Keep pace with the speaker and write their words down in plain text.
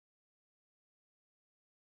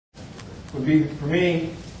would be, for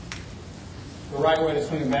me, the right way to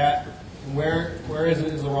swing a bat, and where is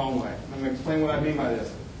it is the wrong way. I'm going to explain what I mean by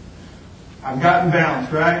this. I've gotten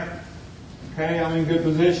balanced, right? Okay, I'm in good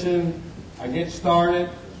position. I get started.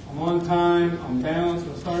 I'm on time. I'm balanced.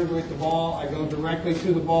 I'm starting to hit the ball. I go directly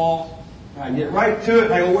to the ball. And I get right to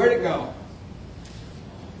it. I go, where'd it go?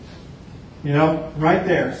 You know, right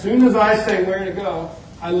there. As soon as I say where to go,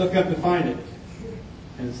 I look up to find it.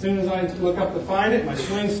 And as soon as I look up to find it, my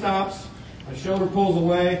swing stops, my shoulder pulls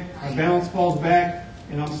away, my balance falls back,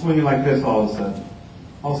 and I'm swinging like this all of a sudden.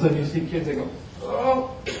 All of a sudden you see kids, they go,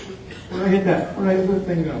 oh, where did I hit that? Where did I let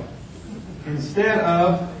that thing go? Instead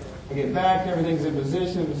of, I get back, everything's in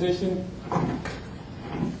position.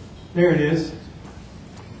 There it is.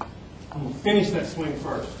 I'm going to finish that swing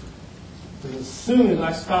first. Because as soon as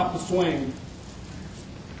I stop the swing,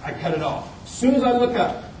 I cut it off. As soon as I look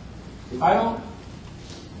up, if I don't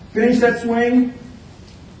finish that swing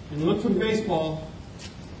and look for the baseball,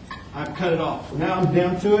 I've cut it off. So now I'm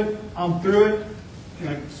down to it, I'm through it, and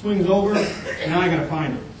my swing's over, and now I got to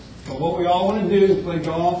find it. So what we all want to do is play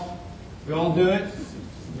golf. We all do it.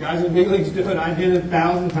 Guys in the big leagues do it. I did it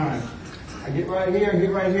 1,000 times. I get right here, I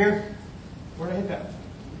get right here. Where did I hit that?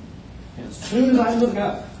 And as soon as I look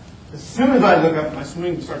up, my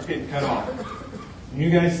swing starts getting cut off. And you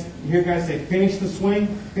hear guys say, finish the swing,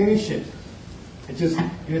 finish it.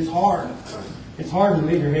 It's hard. It's hard to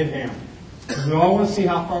leave your head down. We all want to see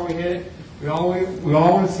how far we hit it. We all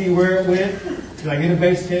want to see where it went. Did I get a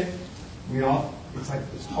base hit?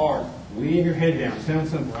 It's hard. Leave your head down. Sounds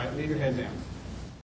simple, right? Leave your head down.